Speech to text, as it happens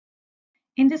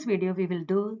In this video, we will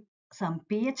do some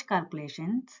pH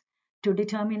calculations to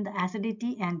determine the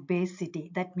acidity and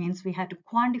basicity. That means we have to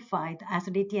quantify the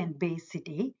acidity and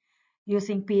basicity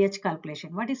using pH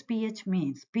calculation. What is pH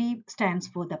means? P stands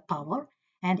for the power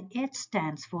and H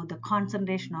stands for the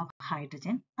concentration of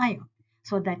hydrogen ion.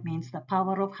 So that means the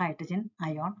power of hydrogen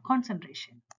ion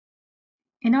concentration.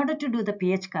 In order to do the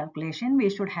pH calculation, we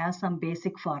should have some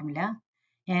basic formula.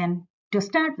 And to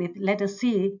start with, let us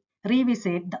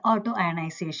revisit the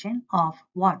auto-ionization of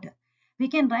water. We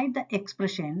can write the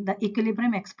expression, the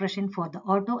equilibrium expression for the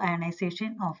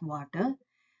auto-ionization of water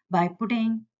by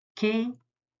putting K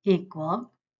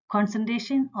equal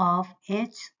concentration of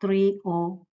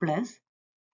H3O plus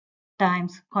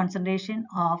times concentration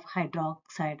of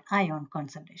hydroxide ion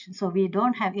concentration. So we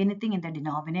don't have anything in the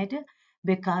denominator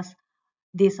because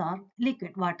these are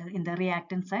liquid water. In the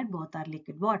reactant side, both are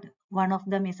liquid water. One of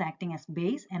them is acting as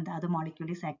base and the other molecule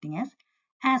is acting as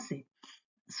acid.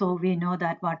 So we know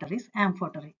that water is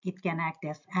amphoteric. It can act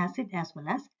as acid as well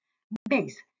as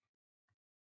base.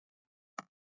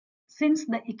 Since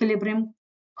the equilibrium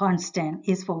constant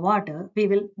is for water, we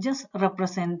will just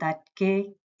represent that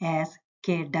K as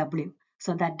Kw.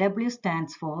 So that W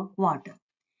stands for water.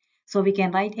 So we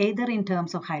can write either in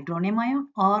terms of hydronium ion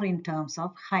or in terms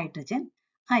of hydrogen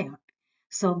ion.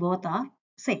 So both are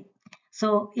same.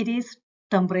 So it is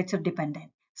temperature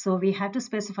dependent. So we have to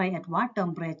specify at what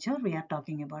temperature we are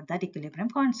talking about that equilibrium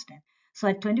constant. So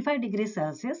at 25 degrees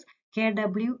Celsius,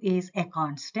 Kw is a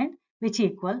constant which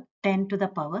equal 10 to the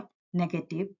power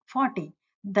negative 40.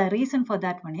 The reason for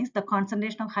that one is the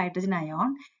concentration of hydrogen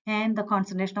ion and the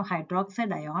concentration of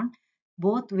hydroxide ion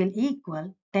both will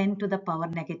equal 10 to the power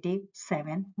negative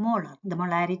 7 molar. The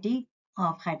molarity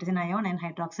of hydrogen ion and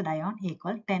hydroxide ion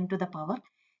equal 10 to the power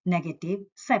negative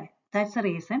 7. That's the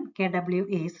reason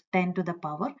Kw is 10 to the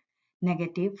power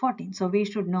negative 14. So we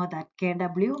should know that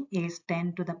Kw is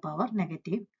 10 to the power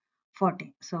negative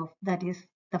 14. So that is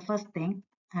the first thing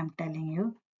I'm telling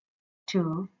you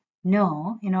to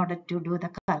know in order to do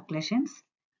the calculations.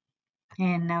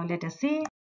 And now let us see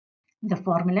the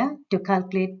formula to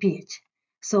calculate pH.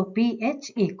 So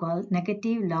pH equal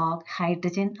negative log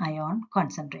hydrogen ion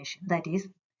concentration. That is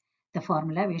the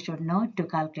formula we should know to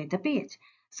calculate the pH.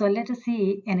 So let us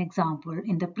see an example.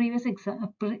 In the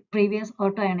previous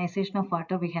auto-ionization of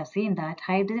water, we have seen that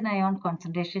hydrogen ion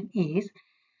concentration is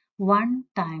 1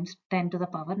 times 10 to the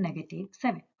power negative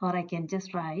 7. Or I can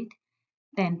just write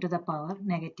 10 to the power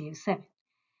negative 7.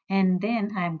 And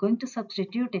then I am going to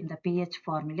substitute in the pH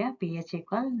formula. pH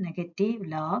equal negative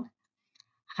log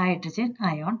hydrogen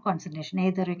ion concentration.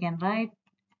 Either you can write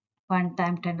 1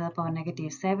 times 10 to the power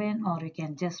negative 7 or you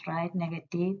can just write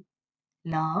negative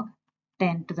log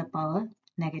 10 to the power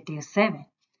negative 7.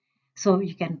 So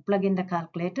you can plug in the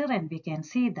calculator and we can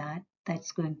see that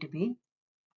that's going to be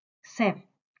 7.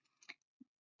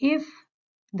 If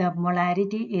the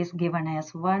molarity is given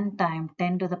as 1 times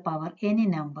 10 to the power any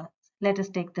number, let us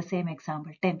take the same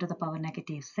example 10 to the power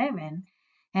negative 7.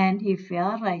 And if we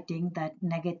are writing that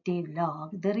negative log,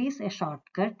 there is a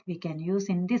shortcut we can use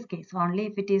in this case only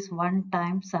if it is 1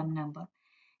 times some number.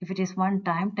 If it is 1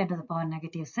 times 10 to the power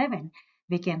negative 7,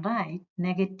 we can write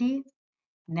negative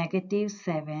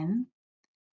 7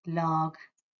 log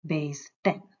base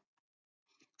 10.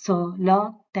 So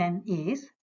log 10 is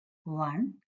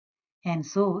 1. And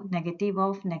so negative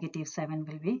of negative 7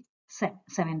 will be 7.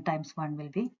 7 times 1 will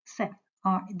be 7.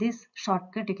 Or this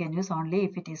shortcut you can use only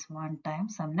if it is 1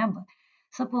 times some number.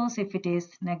 Suppose if it is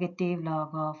negative log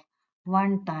of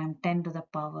 1 times 10 to the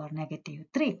power negative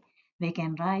 3. We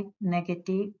can write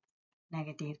negative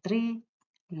 3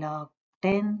 log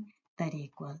 10 that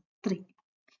equal 3.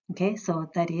 Okay, so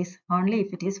that is only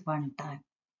if it is 1 time.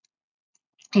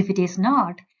 If it is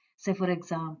not, say for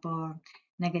example,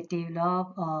 negative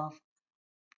log of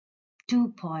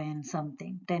 2 point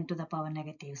something 10 to the power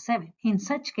negative 7. In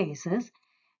such cases,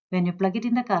 when you plug it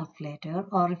in the calculator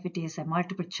or if it is a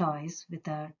multiple choice with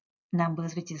the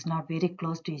numbers which is not very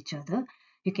close to each other,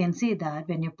 you can see that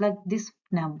when you plug this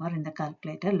number in the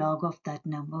calculator, log of that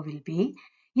number will be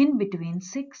in between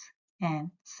 6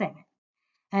 and 7.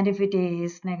 And if it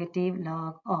is negative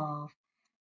log of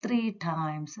 3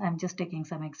 times, I'm just taking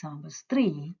some examples,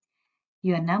 3,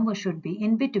 your number should be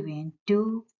in between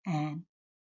 2 and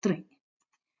 3.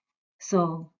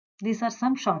 So these are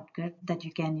some shortcuts that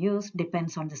you can use,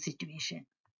 depends on the situation.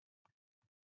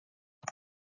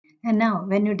 And now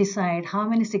when you decide how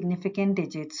many significant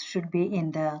digits should be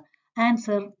in the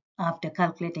answer after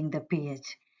calculating the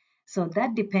pH. So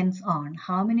that depends on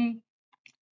how many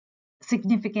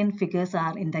significant figures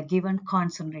are in the given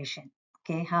concentration.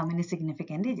 Okay, how many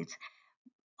significant digits.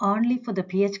 only for the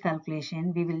pH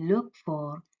calculation, we will look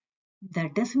for the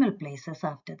decimal places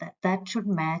after that. That should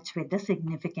match with the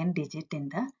significant digit in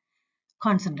the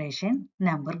concentration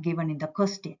number given in the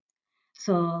question.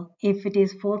 So if it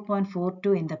is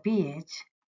 4.42 in the pH,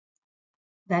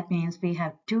 that means we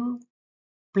have 2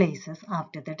 places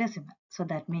after the decimal. So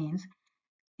that means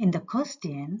in the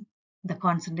question, the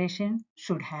concentration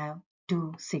should have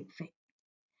 2 sigfig.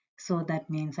 So that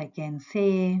means I can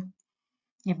say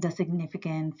if the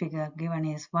significant figure given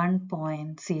is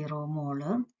 1.0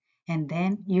 molar, and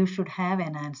then you should have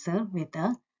an answer with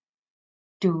the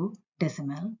 2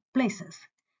 decimal places.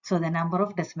 So the number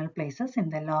of decimal places in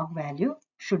the log value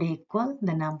should equal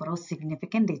the number of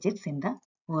significant digits in the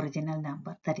original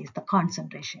number, that is the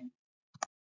concentration.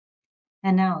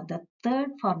 And now the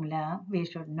third formula we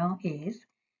should know is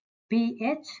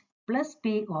pH plus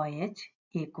POH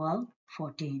equal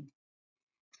 14.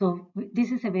 So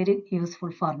this is a very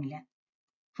useful formula.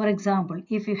 For example,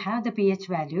 if you have the pH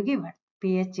value given,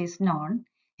 pH is known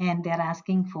and they are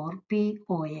asking for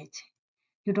POH.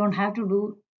 You don't have to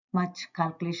do much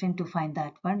calculation to find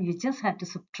that one. You just have to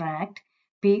subtract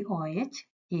POH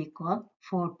equal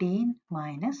 14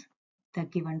 minus the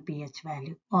given pH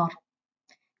value, or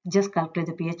just calculate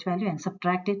the pH value and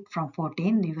subtract it from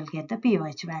 14, you will get the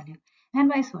POH value, and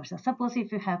vice versa. Suppose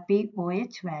if you have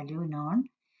POH value known,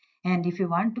 and if you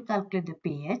want to calculate the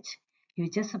pH, you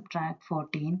just subtract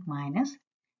 14 minus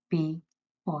POH.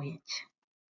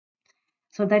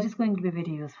 So that is going to be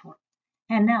very useful.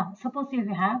 And now, suppose if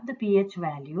you have the pH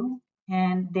value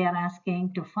and they are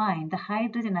asking to find the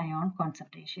hydrogen ion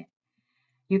concentration.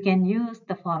 You can use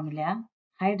the formula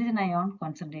hydrogen ion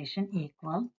concentration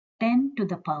equal 10 to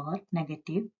the power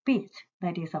negative pH.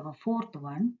 That is our fourth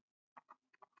one.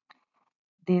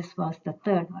 This was the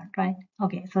third one, right?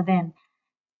 Okay, so then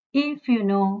if you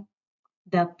know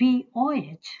the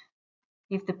POH,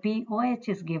 if the POH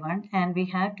is given and we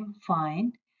have to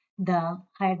find the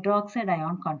hydroxide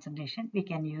ion concentration, we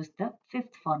can use the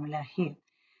fifth formula here.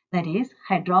 That is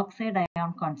hydroxide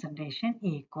ion concentration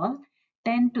equal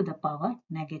 10 to the power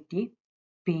negative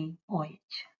POH.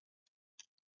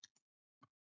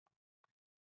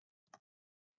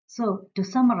 So to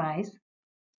summarize,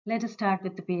 let us start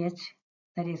with the pH.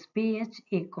 That is pH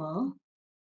equal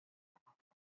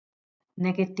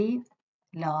negative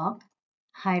log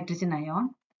hydrogen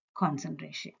ion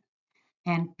concentration.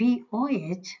 And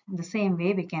POH, the same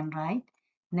way we can write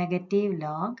negative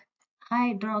log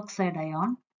hydroxide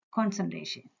ion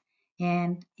concentration.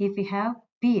 And if we have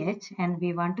pH and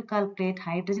we want to calculate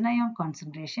hydrogen ion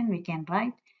concentration, we can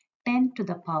write 10 to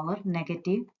the power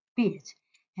negative pH.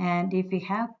 And if we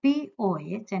have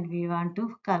POH and we want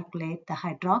to calculate the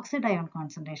hydroxide ion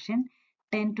concentration,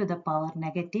 10 to the power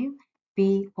negative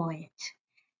POH.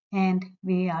 And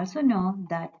we also know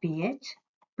that pH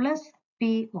plus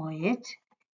POH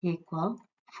equal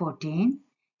 14,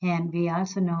 and we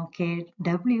also know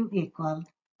Kw equal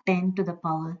 10 to the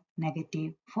power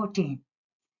negative 14.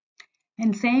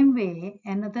 In same way,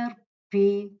 another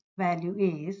P value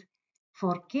is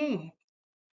for Ka.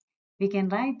 We can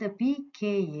write the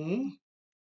pKa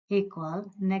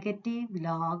equal negative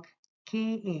log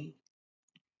Ka.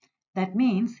 That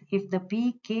means if the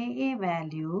pKa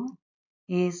value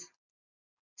is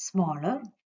smaller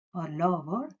or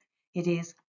lower, it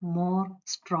is more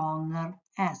stronger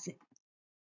acid.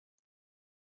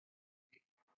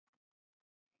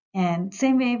 And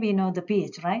same way we know the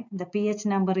pH, right? The pH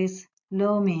number is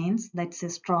low means that's a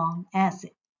strong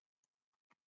acid.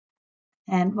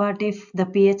 And what if the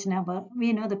pH number,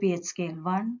 we know the pH scale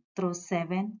 1 through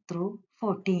 7 through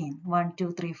 14. 1,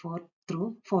 2, 3, 4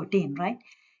 through 14, right?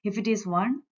 If it is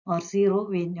 1 or 0,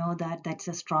 we know that that's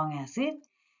a strong acid.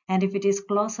 And if it is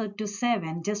closer to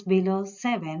 7, just below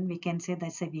 7, we can say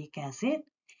that's a weak acid.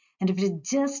 And if it is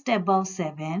just above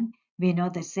 7, we know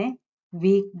that's a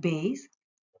weak base.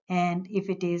 And if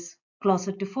it is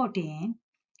closer to 14,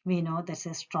 we know that's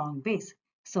a strong base.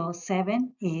 So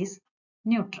 7 is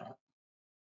neutral.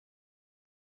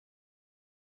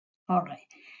 All right.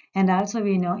 And also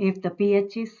we know if the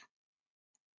pH is,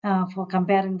 for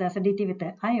comparing the acidity with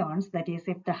the ions, that is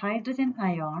if the hydrogen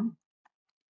ion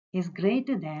is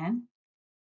greater than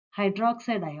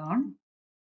hydroxide ion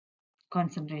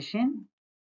concentration,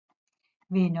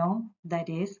 we know that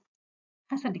is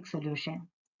acidic solution.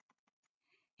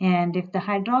 And if the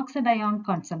hydroxide ion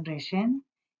concentration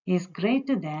is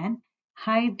greater than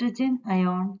hydrogen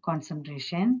ion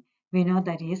concentration, we know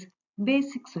that is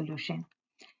basic solution.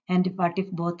 And what if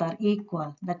both are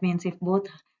equal? That means if both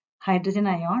hydrogen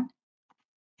ion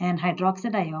and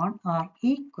hydroxide ion are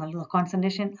equal, the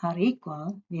concentration are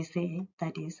equal, we say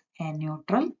that is a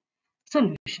neutral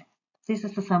solution. This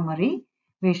is the summary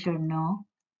we should know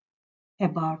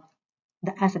about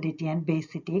the acidity and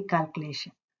basicity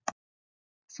calculation.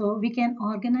 So we can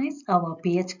organize our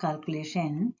pH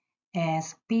calculation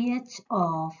as pH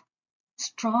of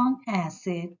strong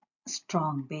acid,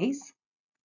 strong base,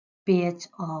 pH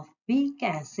of weak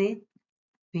acid,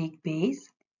 weak base,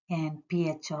 and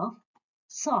pH of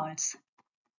salts.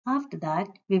 After that,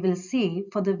 we will see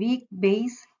for the weak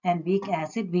base and weak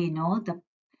acid, we know that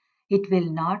it will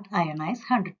not ionize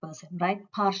 100%, right?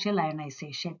 Partial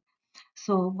ionization.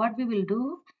 So what we will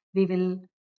do, we will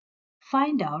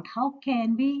find out how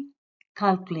can we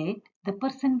calculate the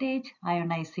percentage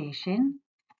ionization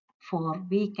for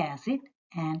weak acid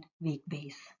and weak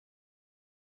base.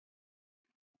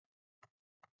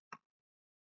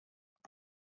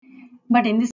 But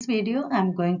in this video,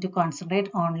 I'm going to concentrate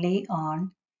only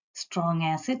on strong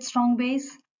acid, strong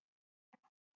base,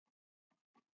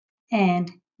 and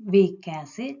weak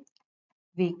acid,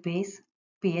 weak base,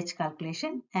 pH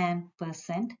calculation, and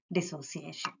percent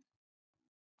dissociation.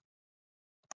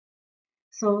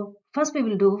 So first we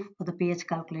will do for the pH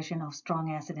calculation of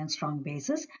strong acid and strong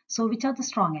bases. So which are the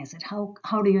strong acid?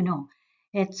 How do you know?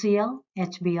 HCl,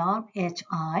 HBr,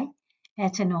 HI,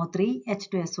 HNO3,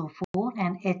 H2SO4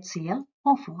 and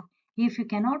HClO4. If you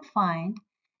cannot find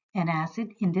an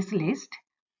acid in this list,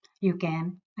 you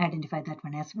can identify that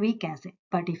one as weak acid.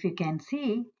 But if you can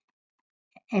see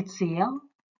HCl,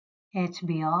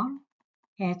 HBr,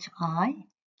 HI,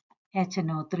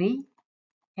 HNO3,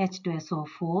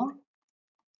 H2SO4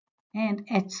 and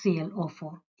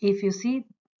HClO4. If you see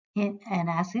an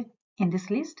acid in this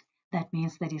list, that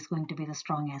means that is going to be the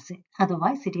strong acid.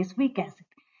 Otherwise, it is weak acid.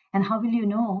 And how will you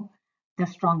know the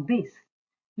strong base?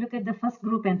 Look at the first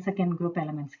group and second group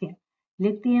elements here.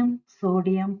 Lithium,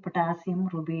 sodium, potassium,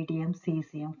 rubidium,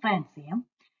 cesium, francium,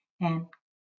 and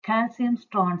calcium,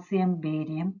 strontium,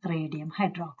 barium, radium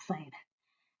hydroxide.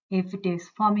 If it is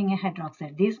forming a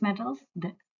hydroxide, these metals,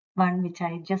 the one which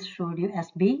I just showed you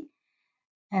as B,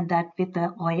 and that with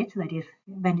the OH, that is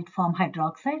when it form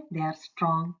hydroxide, they are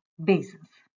strong bases.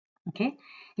 Okay,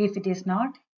 if it is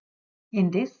not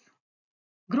in this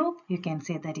group, you can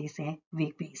say that is a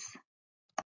weak base.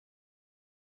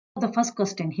 The first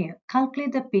question here,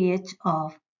 calculate the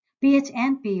pH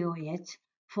and pOH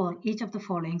for each of the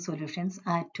following solutions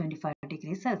at 25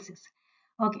 degrees Celsius.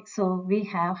 Okay, so we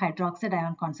have hydroxide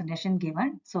ion concentration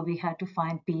given, so we have to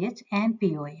find pH and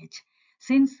pOH.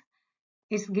 Since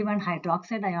it's given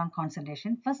hydroxide ion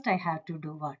concentration, first I have to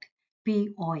do what?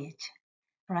 pOH,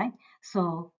 right?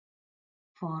 So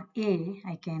for A,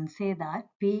 I can say that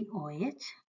pOH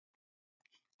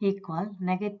equal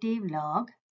negative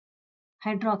log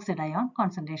hydroxide ion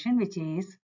concentration, which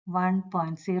is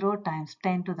 1.0 times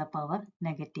 10 to the power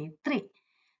negative 3.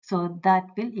 So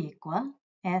that will equal,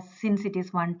 as since it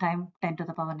is 1 time 10 to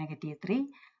the power negative 3,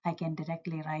 I can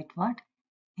directly write what?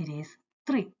 It is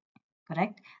 3.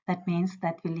 Correct? That means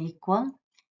that will equal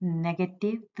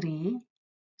negative 3,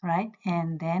 right?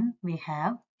 And then we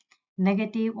have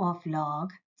negative of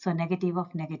log. So negative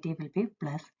of negative will be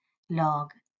plus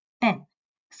log 10.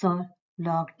 So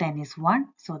log 10 is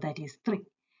 1, so that is 3.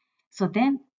 So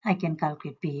then I can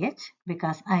calculate pH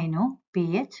because I know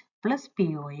pH plus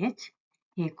pOH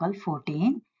equal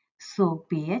 14. So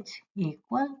pH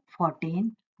equal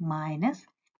 14 minus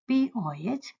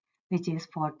pOH, which is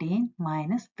 14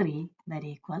 minus 3, that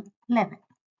equal 11.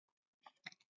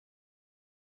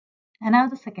 And now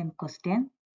the second question,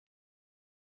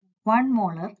 1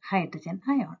 molar hydrogen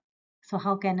ion. So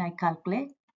how can I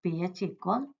calculate pH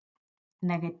equal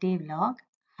negative log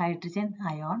hydrogen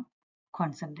ion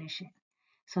concentration?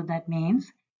 So that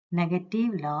means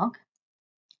negative log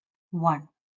 1.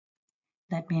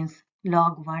 That means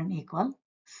log 1 equal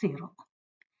 0.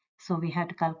 So we have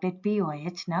to calculate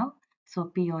pOH now. So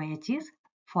pOH is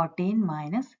 14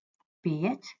 minus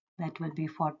pH. That will be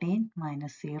 14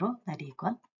 minus 0. That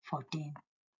equal 14.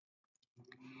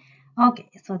 Okay,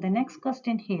 so the next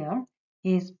question here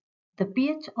is the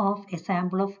pH of a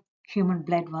sample of human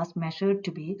blood was measured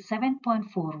to be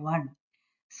 7.41.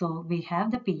 So we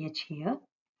have the pH here.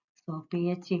 So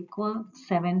pH equal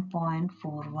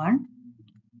 7.41.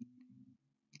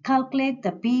 Calculate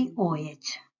the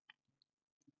pOH.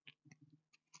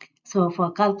 So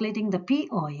for calculating the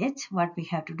pOH, what we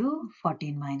have to do?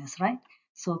 14 minus, right?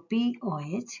 So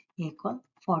pOH equal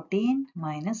 14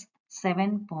 minus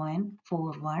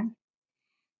 7.41.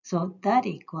 So that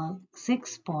equal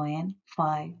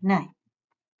 6.59.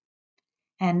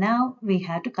 And now we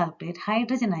have to calculate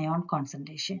hydrogen ion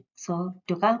concentration. So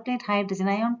to calculate hydrogen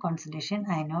ion concentration,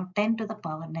 I know 10 to the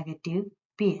power negative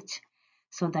pH.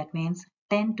 So that means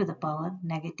 10 to the power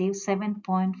negative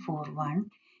 7.41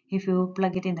 if you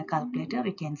plug it in the calculator,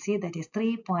 you can see that is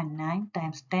 3.9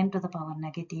 times 10 to the power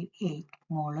negative 8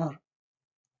 molar.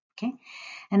 Okay,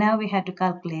 and now we have to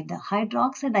calculate the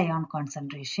hydroxide ion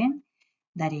concentration,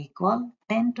 that equal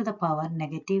 10 to the power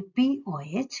negative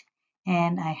POH,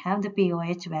 and I have the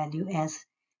POH value as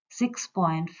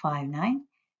 6.59.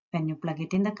 When you plug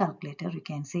it in the calculator, you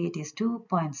can see it is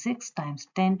 2.6 times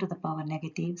 10 to the power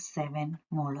negative 7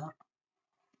 molar.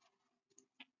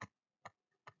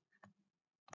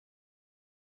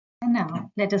 And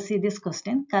now let us see this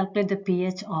question. Calculate the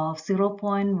pH of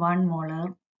 0.1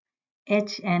 molar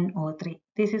HNO3.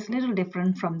 This is little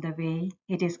different from the way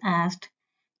it is asked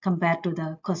compared to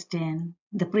the question,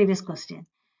 the previous question.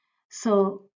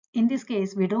 So in this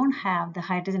case, we don't have the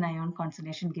hydrogen ion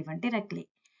concentration given directly,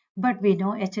 but we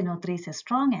know HNO3 is a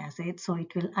strong acid, so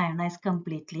it will ionize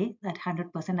completely, that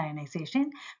 100%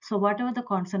 ionization. So whatever the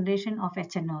concentration of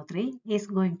HNO3 is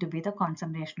going to be the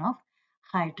concentration of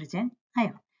hydrogen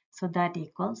ion. So that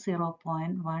equals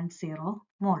 0.10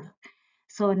 molar.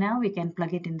 So now we can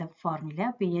plug it in the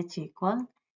formula, pH equal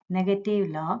negative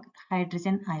log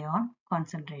hydrogen ion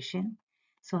concentration.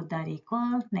 So that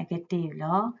equals negative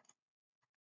log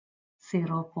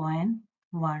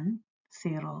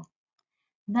 0.10.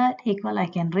 That equal, I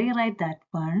can rewrite that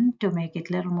one to make it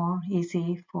a little more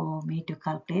easy for me to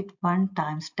calculate. 1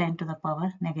 times 10 to the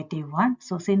power negative 1.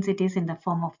 So since it is in the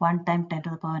form of 1 times 10 to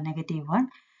the power negative 1,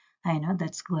 I know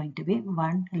that's going to be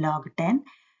 1 log 10.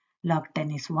 Log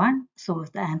 10 is 1. So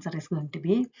the answer is going to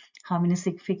be, how many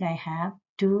sig fig I have?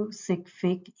 2 sig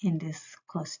fig in this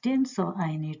question. So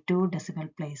I need 2 decimal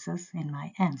places in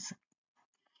my answer.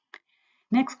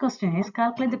 Next question is,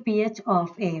 calculate the pH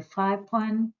of a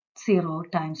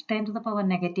 5.0 times 10 to the power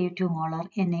negative 2 molar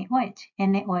NaOH.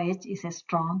 NaOH is a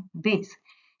strong base.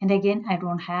 And again, I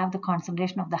don't have the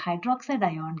concentration of the hydroxide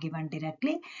ion given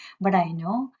directly, but I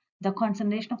know the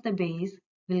concentration of the base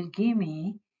will give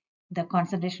me the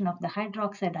concentration of the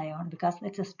hydroxide ion, because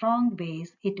it's a strong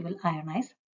base, it will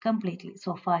ionize completely.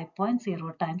 So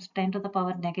 5.0 times 10 to the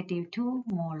power negative 2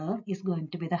 molar is going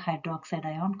to be the hydroxide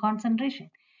ion concentration.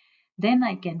 Then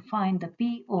I can find the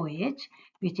POH,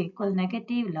 which equal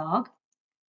negative log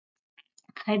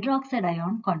hydroxide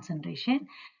ion concentration,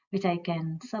 which I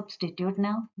can substitute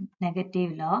now,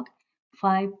 negative log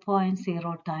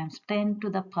 5.0 times 10 to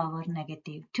the power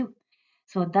negative 2.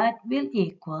 So that will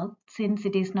equal, since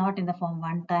it is not in the form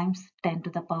 1 times 10 to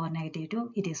the power negative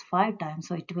 2, it is 5 times.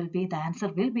 So it will be, the answer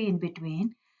will be in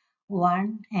between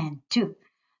 1 and 2.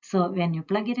 So when you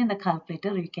plug it in the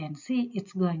calculator, you can see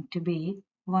it's going to be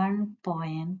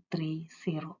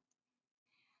 1.30.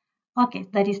 Okay,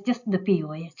 that is just the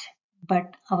POH.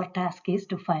 But our task is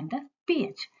to find the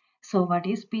pH. So what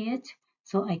is pH?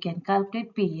 So I can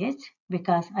calculate pH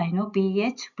because I know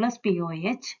pH plus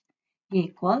POH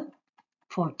equal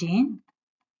 14.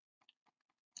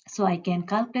 So I can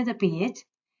calculate the pH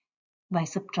by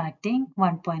subtracting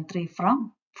 1.3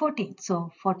 from 14.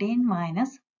 So 14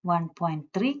 minus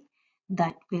 1.3,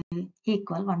 that will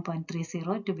equal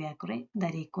 1.30 to be accurate,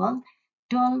 that equal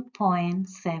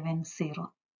 12.70.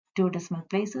 2 decimal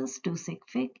places, 2 sig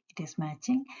fig, it is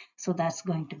matching. So that's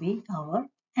going to be our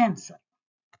answer.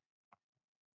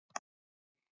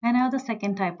 And now the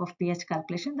second type of pH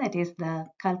calculation, that is the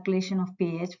calculation of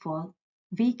pH for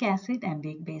weak acid and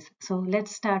weak base. So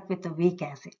let's start with the weak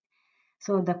acid.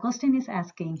 So the question is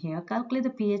asking here, calculate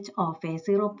the pH of a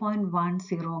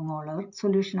 0.10 molar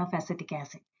solution of acetic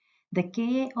acid. The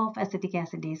Ka of acetic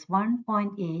acid is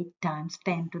 1.8 times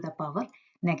 10 to the power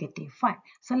negative 5.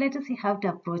 So let us see how to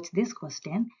approach this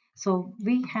question. So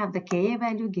we have the Ka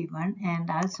value given, and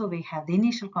also we have the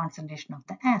initial concentration of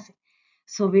the acid.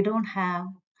 So we don't have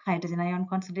hydrogen ion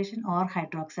concentration or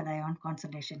hydroxide ion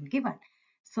concentration given.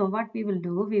 So what we will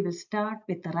do, we will start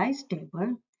with the rise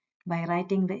table by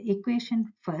writing the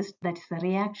equation first. That is, the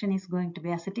reaction is going to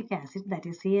be acetic acid, that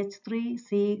is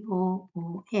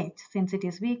CH3COOH. Since it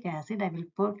is weak acid, I will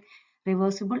put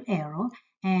reversible arrow,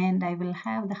 and I will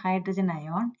have the hydrogen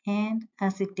ion and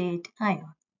acetate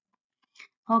ion.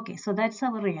 Okay, so that's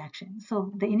our reaction.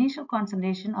 So the initial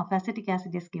concentration of acetic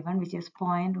acid is given, which is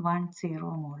 0.10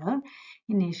 molar.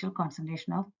 Initial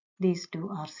concentration of these two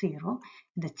are 0.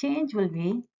 The change will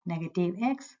be negative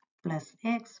x plus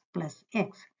x plus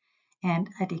x. And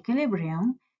at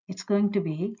equilibrium, it's going to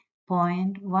be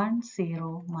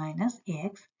 0.10 minus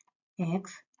x,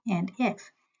 x, and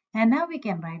x. And now we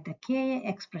can write the Ka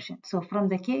expression. So from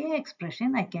the Ka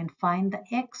expression, I can find the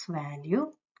x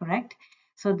value, correct?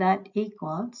 So that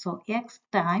equals, so x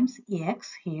times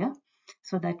x here.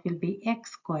 So that will be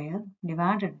x squared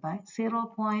divided by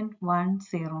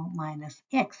 0.10 minus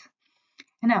x.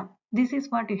 Now, this is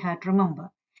what you have to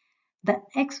remember. the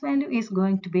x value is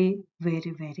going to be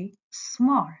very, very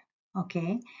small.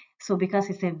 Okay, so because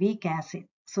it's a weak acid,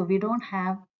 so we don't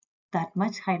have that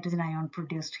much hydrogen ion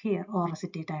produced here or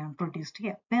acetate ion produced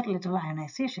here, very little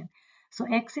ionization. So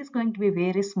x is going to be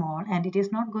very small and it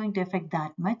is not going to affect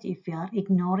that much if we are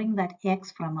ignoring that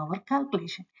x from our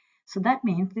calculation. So that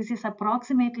means this is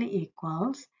approximately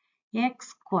equals x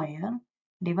square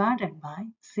divided by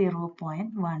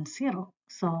 0.10.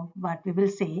 So what we will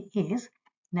say is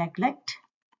neglect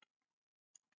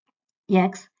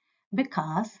x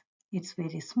because it's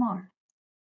very small.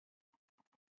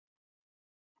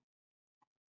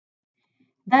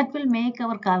 That will make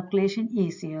our calculation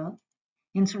easier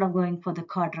instead of going for the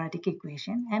quadratic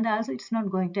equation, and also it's not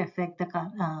going to affect the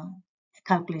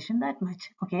calculation that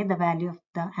much. Okay, the value of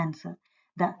the answer,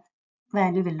 the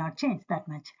value will not change that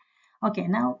much. Okay,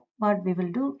 now what we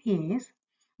will do is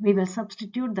we will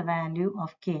substitute the value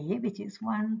of Ka, which is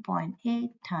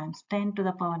 1.8 times 10 to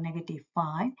the power negative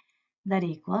 5, that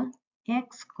equal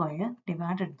x square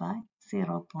divided by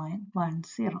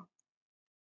 0.10.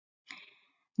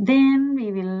 Then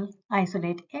we will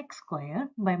isolate x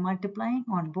square by multiplying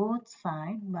on both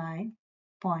sides by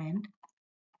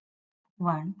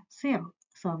 0.10.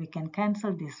 So we can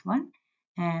cancel this one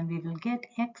and we will get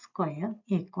x square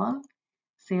equal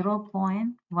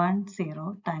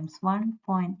 0.10 times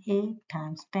 1.8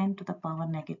 times 10 to the power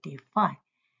negative 5.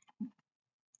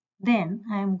 Then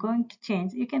I am going to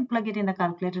change, you can plug it in the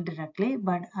calculator directly,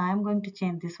 but I am going to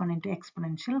change this one into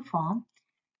exponential form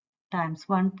times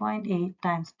 1.8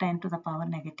 times 10 to the power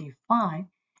negative 5.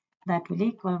 That will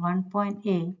equal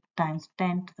 1.8 times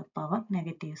 10 to the power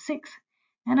negative 6.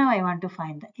 And now I want to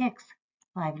find the x.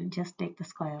 I will just take the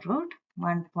square root.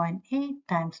 1.8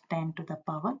 times 10 to the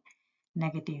power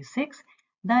negative 6.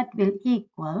 That will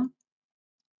equal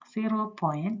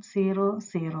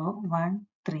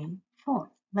 0.00134.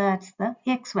 That's the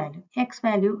x value. X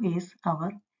value is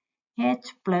our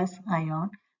H plus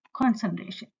ion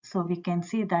concentration. So we can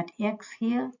see that X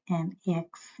here and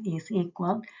X is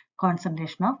equal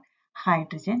concentration of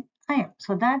hydrogen ion.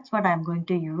 So that's what I'm going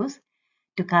to use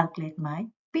to calculate my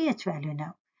pH value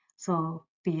now. So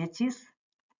pH is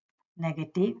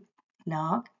negative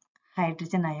log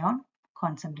hydrogen ion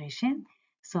concentration.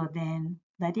 So then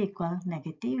that equals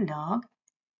negative log,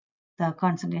 the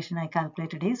concentration I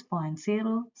calculated is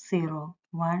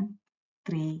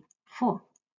 0.00134,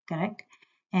 correct?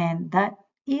 And that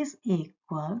is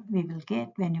equal, we will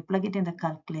get, when you plug it in the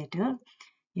calculator,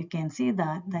 you can see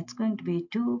that that's going to be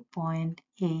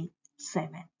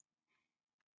 2.87.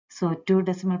 So 2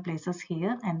 decimal places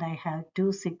here and I have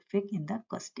 2 sig fig in the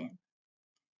question.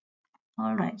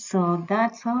 All right, so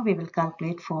that's how we will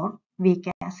calculate for weak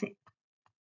acid.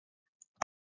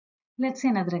 Let's see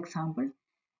another example.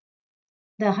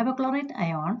 The hypochlorite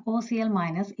ion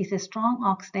OCl- is a strong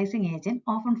oxidizing agent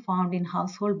often found in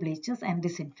household bleaches and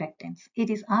disinfectants. It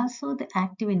is also the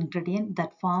active ingredient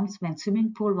that forms when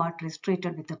swimming pool water is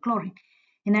treated with the chlorine.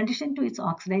 In addition to its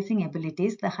oxidizing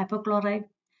abilities, the hypochlorite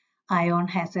ion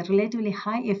has a relatively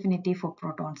high affinity for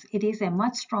protons. It is a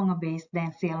much stronger base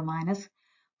than Cl-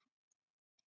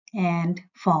 and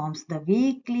forms the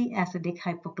weakly acidic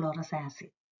hypochlorous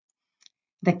acid.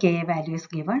 The Ka value is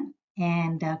given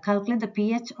and calculate the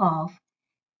pH of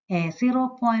a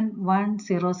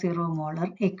 0.100 molar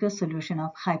aqueous solution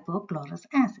of hypochlorous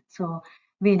acid. So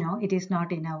we know it is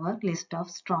not in our list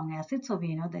of strong acids. So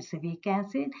we know that's a weak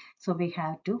acid. So we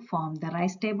have to form the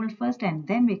rice table first and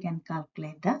then we can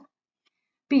calculate the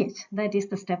pH. That is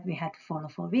the step we had to follow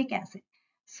for weak acid.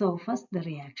 So first the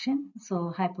reaction.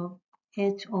 So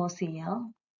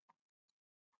HOCl,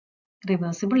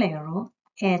 reversible arrow,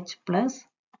 H plus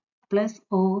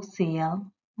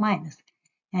OCl minus.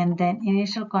 And then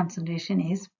initial concentration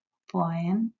is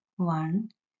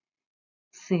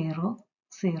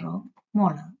 0.100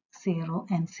 molar, 0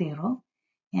 and 0,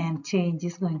 and change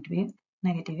is going to be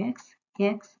negative x,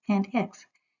 x and x.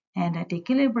 And at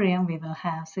equilibrium we will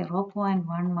have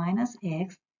 0.1 minus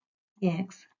x,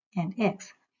 x and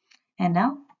x. And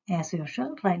now as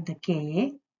usual write the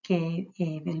Ka. Ka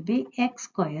will be x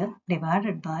square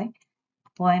divided by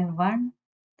 0.100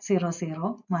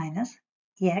 minus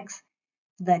x,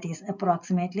 that is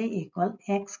approximately equal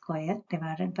x square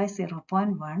divided by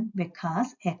 0.1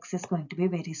 because x is going to be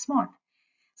very small.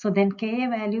 So then Ka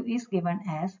value is given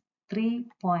as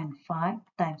 3.5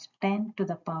 times 10 to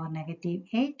the power negative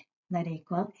 8, that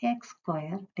equal x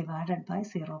square divided by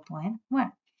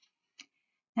 0.1.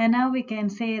 And now we can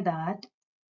say that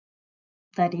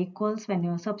equals, when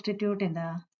you substitute in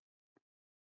the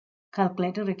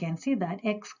calculator, you can see that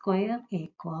x square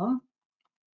equal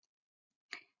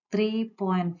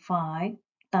 3.5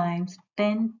 times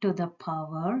 10 to the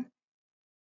power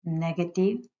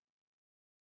negative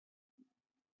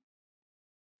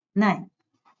 9.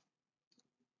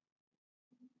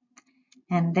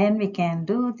 And then we can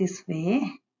do this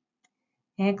way.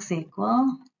 X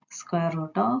equal square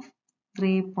root of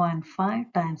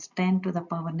 3.5 times 10 to the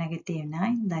power negative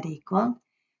 9, that equal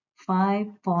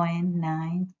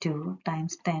 5.92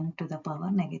 times 10 to the power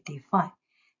negative 5.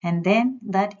 And then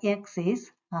that X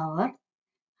is our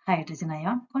hydrogen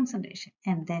ion concentration.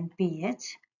 And then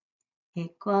pH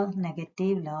equal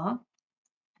negative log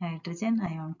hydrogen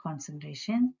ion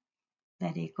concentration,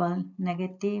 that equal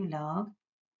negative log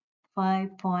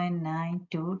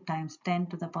 5.92 times 10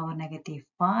 to the power negative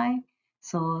 5.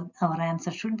 So our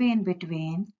answer should be in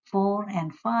between 4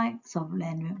 and 5. So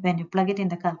when you plug it in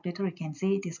the calculator, you can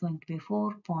see it is going to be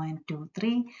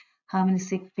 4.23. How many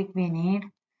sigfic we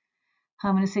need?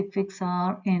 How many sigfics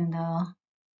are in the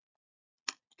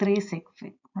 3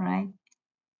 sigfic, right?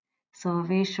 So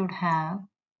we should have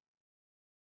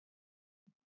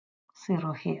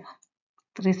 0 here.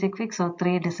 3 sigfics or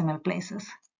 3 decimal places.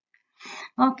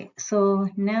 Okay, so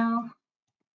now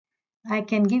I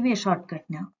can give you a shortcut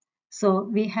now. So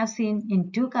we have seen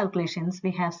in 2 calculations,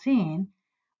 we have seen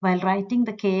while writing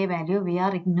the Ka value, we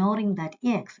are ignoring that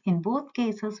X. In both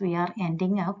cases, we are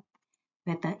ending up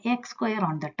with the X square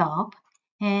on the top,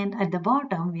 and at the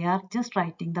bottom, we are just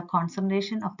writing the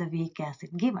concentration of the weak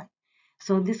acid given.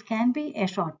 So this can be a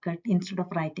shortcut instead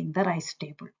of writing the rice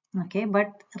table. Okay,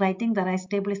 but writing the rice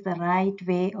table is the right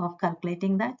way of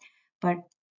calculating that, but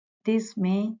this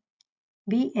may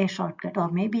be a shortcut or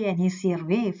maybe an easier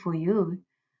way for you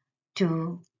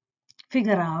to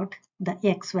figure out the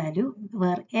X value,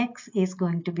 where X is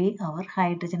going to be our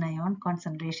hydrogen ion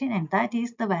concentration, and that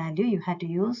is the value you have to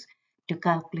use to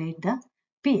calculate the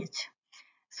pH.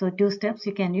 So 2 steps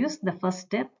you can use. The first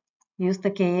step, use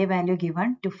the Ka value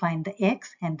given to find the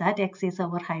X, and that X is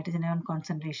our hydrogen ion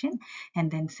concentration. And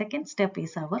then second step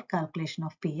is our calculation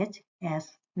of pH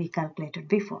as we calculated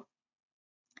before.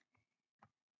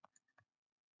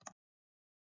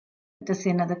 Let us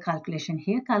see another calculation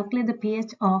here. Calculate the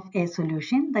pH of a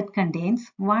solution that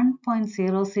contains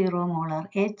 1.00 molar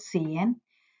HCN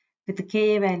with the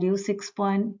Ka value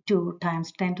 6.2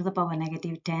 times 10 to the power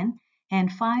negative 10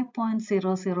 and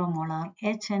 5.00 molar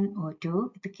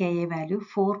HNO2 with the Ka value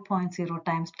 4.0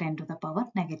 times 10 to the power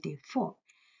negative 4.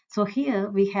 So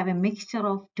here we have a mixture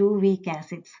of 2 weak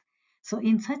acids. So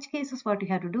in such cases, what we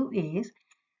have to do is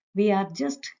we are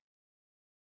just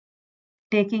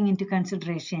taking into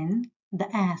consideration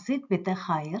the acid with a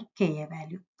higher Ka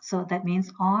value. So that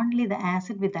means only the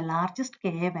acid with the largest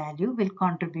Ka value will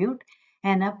contribute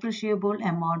an appreciable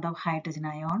amount of hydrogen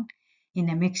ion in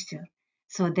a mixture.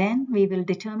 So then we will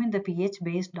determine the pH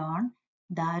based on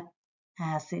that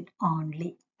acid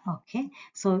only. Okay,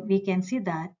 so we can see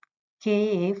that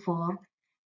Ka for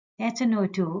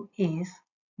HNO2 is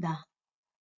the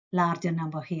larger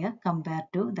number here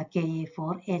compared to the Ka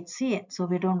for HCl. So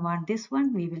we don't want this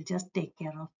one. We will just take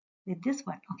care of with this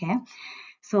one. Okay.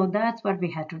 So that's what we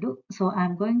had to do. So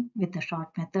I'm going with the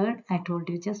short method I told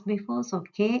you just before. So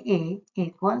Ka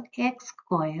equal X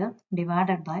square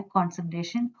divided by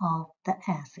concentration of the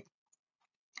acid.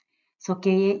 So Ka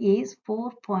is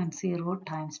 4.0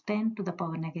 times 10 to the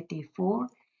power negative 4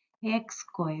 X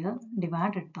square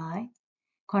divided by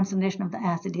concentration of the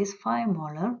acid is 5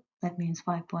 molar, that means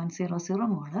 5.00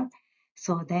 molar.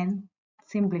 So then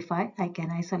simplify, I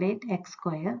can isolate X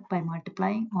square by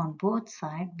multiplying on both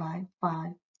sides by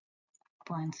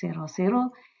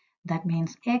 5.00. That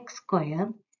means X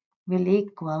square will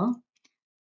equal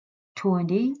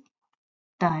 20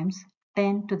 times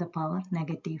 10 to the power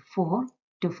negative 4.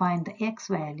 To find the X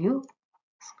value,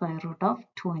 square root of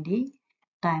 20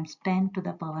 times 10 to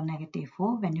the power negative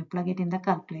 4. When you plug it in the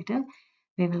calculator,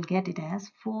 we will get it as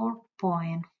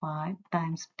 4.5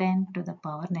 times 10 to the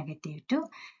power negative 2,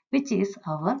 which is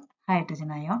our hydrogen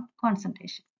ion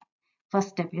concentration. First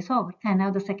step is over. And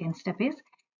now the second step is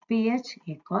pH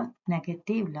equal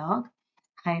negative log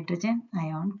hydrogen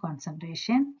ion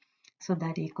concentration. So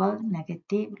that equal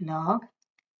negative log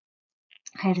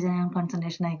hydrogen ion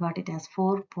concentration, I got it as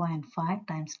 4.5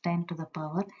 times 10 to the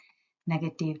power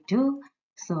negative 2.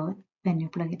 So when you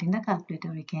plug it in the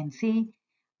calculator, we can see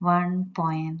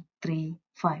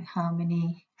 1.35. How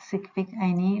many sigfic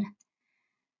I need?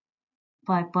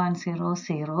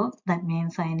 5.00. That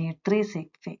means I need 3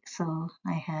 sigfic. So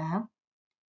I have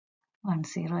 10.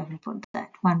 I will put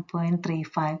that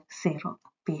 1.350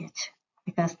 pH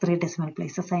because 3 decimal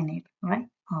places I need, right?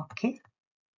 Okay.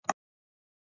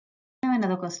 Now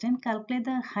another question. Calculate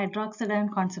the hydroxide ion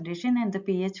concentration and the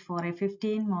pH for a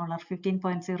 15 molar,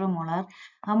 15.0 molar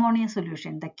ammonia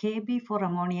solution. The Kb for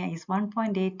ammonia is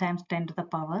 1.8 times 10 to the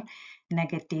power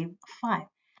negative 5.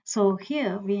 So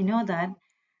here we know that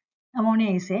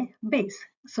ammonia is a base.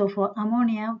 So for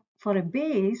ammonia, for a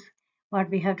base, what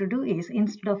we have to do is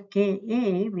instead of Ka,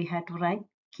 we have to write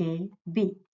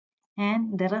Kb.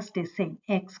 And the rest is same,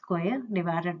 x square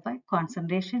divided by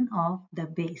concentration of the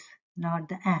base, not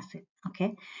the acid.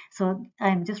 Okay, so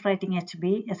I'm just writing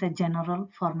Hb as a general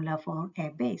formula for a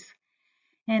base.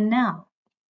 And now,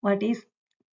 what is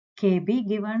Kb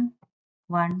given?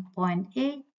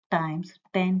 1.8 times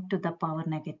 10 to the power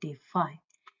negative 5.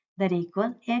 That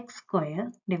equal x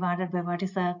square divided by what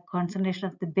is the concentration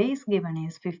of the base given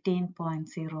is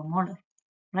 15.0 molar,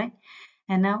 right?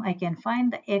 And now I can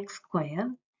find the x square.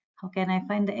 How can I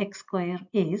find the x square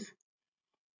is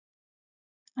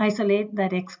isolate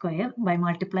that x square by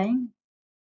multiplying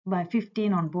by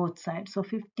 15 on both sides. So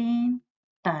 15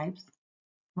 times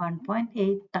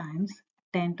 1.8 times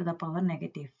 10 to the power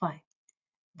negative 5.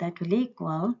 That will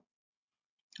equal,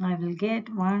 I will get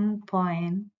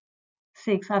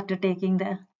 1.6 after taking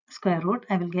the square root,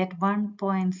 I will get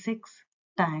 1.6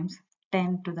 times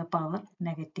 10 to the power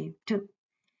negative 2.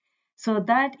 So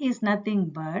that is nothing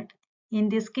but, in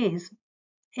this case,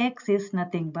 X is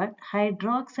nothing but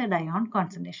hydroxide ion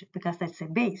concentration because that's a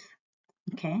base.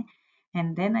 Okay,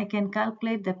 and then I can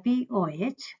calculate the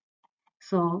pOH.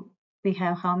 So we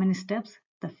have how many steps?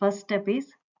 The first step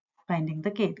is finding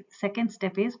the Kb. Second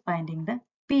step is finding the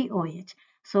pOH.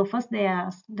 So first they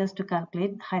asked us to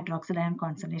calculate hydroxide ion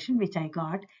concentration, which I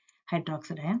got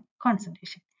hydroxide ion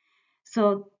concentration.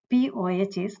 So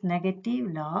pOH is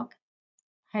negative log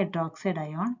hydroxide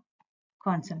ion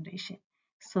concentration.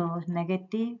 So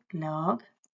negative log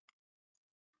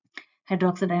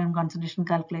hydroxide ion concentration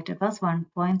calculated was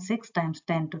 1.6 times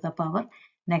 10 to the power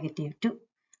negative 2.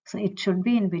 So it should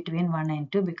be in between 1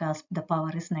 and 2 because the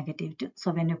power is negative 2. So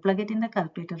when you plug it in the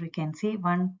calculator, we can see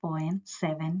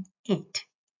 1.78,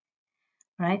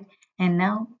 right? And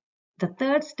now the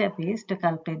third step is to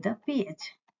calculate the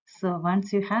pH. So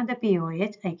once you have the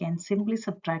pOH, I can simply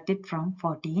subtract it from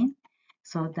 14.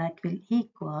 So that will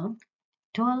equal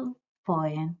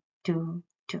 12.22.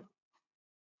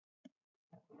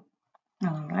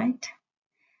 All right.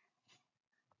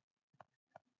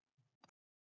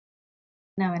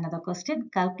 Now another question.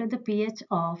 Calculate the pH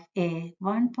of a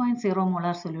 1.0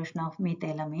 molar solution of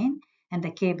methylamine and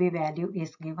the Kb value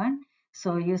is given.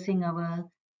 So using our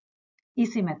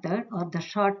easy method or the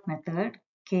short method,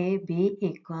 Kb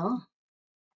equal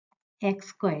x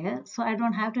square. So I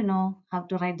don't have to know how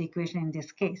to write the equation in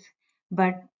this case.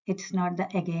 But it's not the,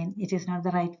 again, it is not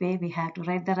the right way. We have to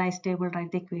write the rice table,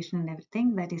 write the equation and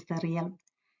everything. That is the real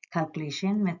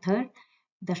calculation method.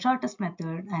 The shortest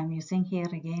method I am using here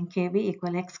again, Kb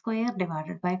equal x square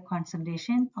divided by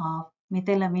concentration of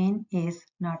methylamine is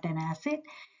not an acid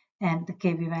and the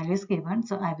Kb value is given.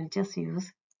 So I will just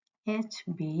use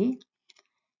Hb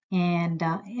and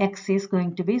x is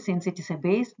going to be, since it is a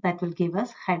base, that will give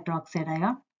us hydroxide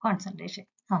ion concentration.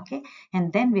 Okay,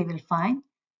 and then we will find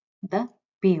the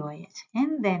pOH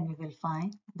and then we will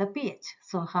find the pH.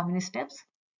 So how many steps?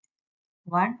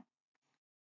 1,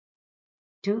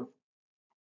 2,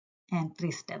 and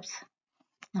 3 steps.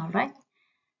 All right.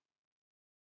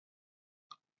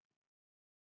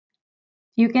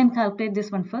 You can calculate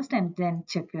this one first and then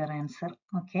check your answer.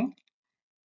 Okay.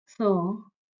 So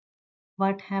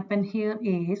what happened here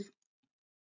is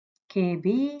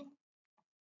Kb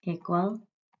equal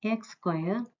x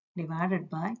square divided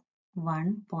by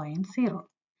 1.0.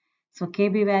 So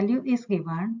Kb value is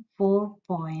given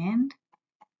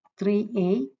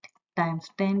 4.38 times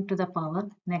 10 to the power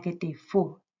negative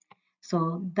 4.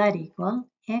 So that equal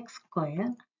x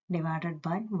square divided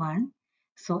by 1.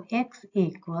 So x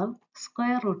equal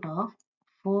square root of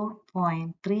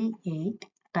 4.38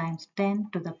 times 10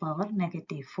 to the power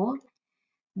negative 4.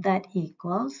 That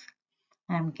equals,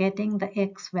 I'm getting the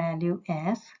x value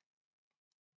as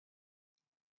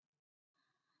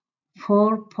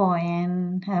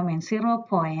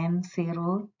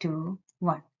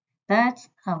 0.021. That's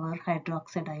our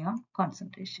hydroxide ion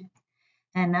concentration.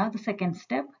 And now the second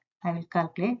step, I will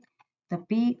calculate the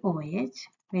pOH,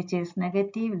 which is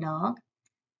negative log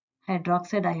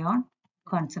hydroxide ion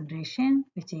concentration,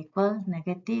 which equals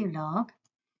negative log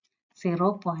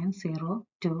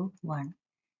 0.021.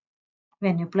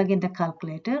 When you plug in the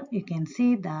calculator, you can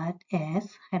see that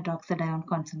as hydroxide ion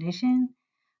concentration,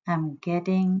 I'm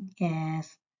getting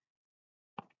as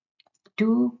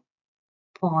 2.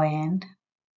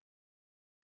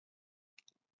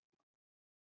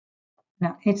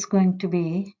 Now it's going to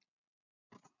be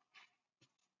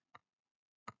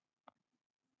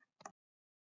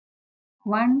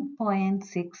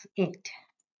 1.68.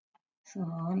 So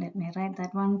let me write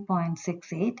that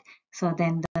 1.68. So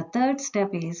then the third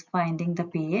step is finding the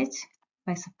pH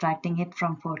by subtracting it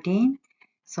from 14.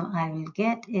 So I will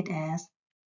get it as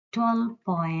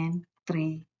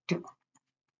 12.32.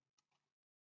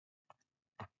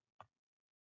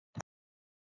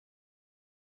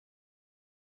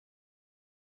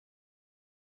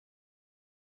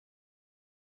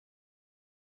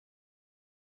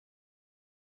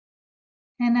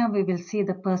 And now we will see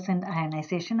the percent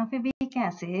ionization of a weak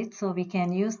acid. So we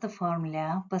can use the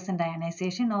formula percent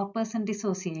ionization or percent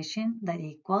dissociation that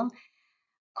equal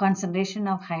concentration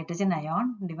of hydrogen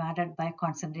ion divided by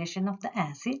concentration of the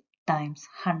acid times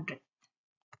 100.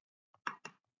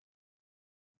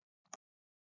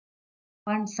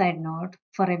 One side note,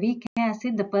 for a weak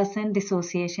acid, the percent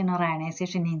dissociation or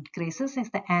ionization increases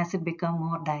as the acid becomes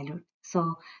more dilute.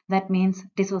 So that means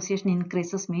dissociation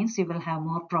increases means you will have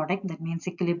more product. That means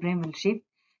equilibrium will shift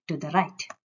to the right.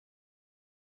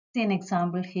 See an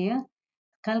example here.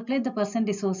 Calculate the percent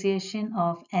dissociation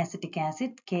of acetic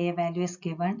acid. Ka value is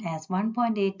given as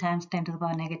 1.8 times 10 to the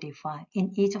power negative 5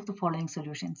 in each of the following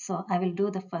solutions. So I will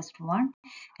do the first one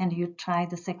and you try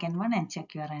the second one and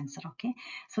check your answer. Okay.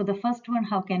 So the first one,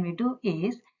 how can we do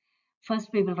is,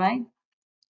 first we will write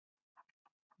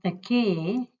the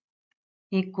Ka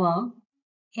equal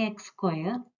x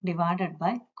square divided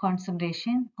by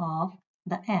concentration of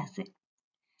the acid.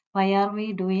 Why are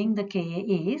we doing the Ka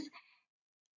is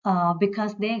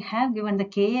because they have given the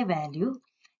Ka value,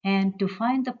 and to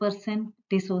find the percent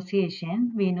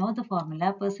dissociation, we know the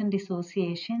formula percent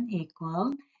dissociation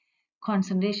equal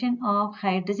concentration of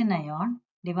hydrogen ion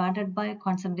divided by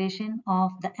concentration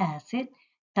of the acid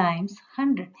times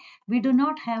 100. We do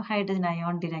not have hydrogen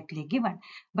ion directly given,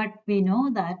 but we know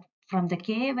that from the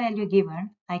Ka value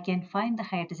given, I can find the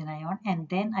hydrogen ion and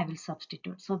then I will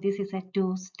substitute. So this is a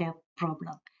two-step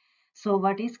problem. So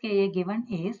what is Ka given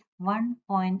is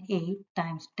 1.8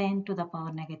 times 10 to the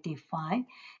power negative 5,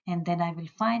 and then I will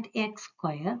find x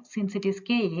square. Since it is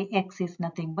Ka, x is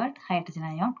nothing but hydrogen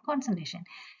ion concentration,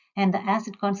 and the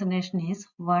acid concentration is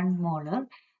 1 molar.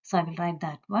 So I will write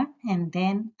that one, and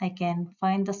then I can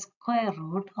find the square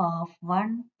root of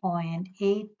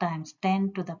 1.8 times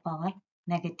 10 to the power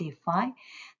negative 5.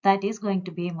 That is going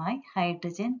to be my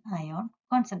hydrogen ion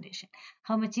concentration.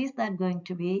 How much is that going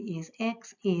to be? Is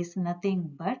x is nothing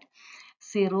but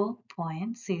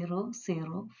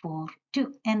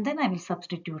 0.0042, and then I will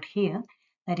substitute here,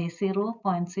 that is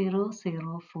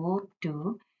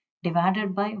 0.0042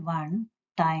 divided by 1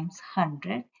 times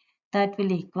 100, that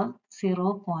will equal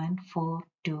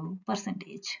 0.42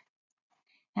 percentage.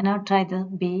 And now try the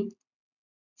B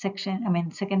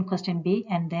section, second question B,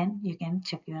 and then you can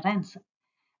check your answer.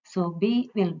 So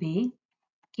B will be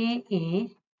Ka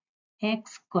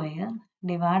x square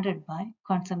divided by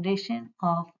concentration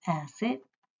of acid,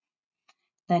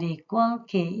 that equal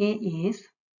Ka is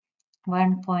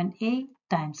 1.8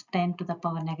 times 10 to the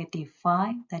power negative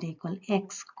 5, that equal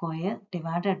x square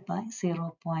divided by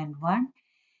 0.1,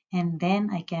 and then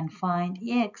I can find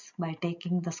x by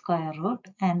taking the square root,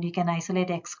 and you can isolate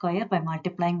x square by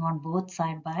multiplying on both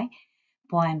sides by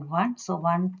 0.1. So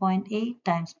 1.8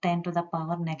 times 10 to the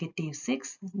power negative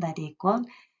 6, that equal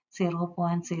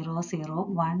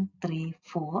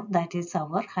 0.00134. That is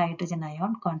our hydrogen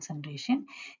ion concentration.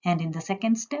 And in the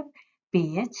second step,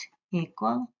 pH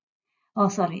equal,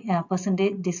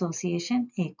 percentage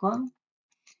dissociation equal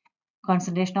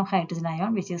concentration of hydrogen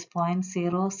ion, which is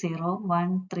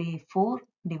 0.00134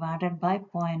 divided by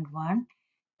 0.1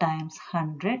 times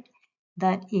 100,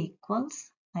 that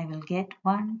equals, I will get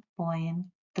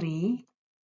 1.3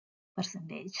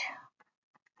 percentage.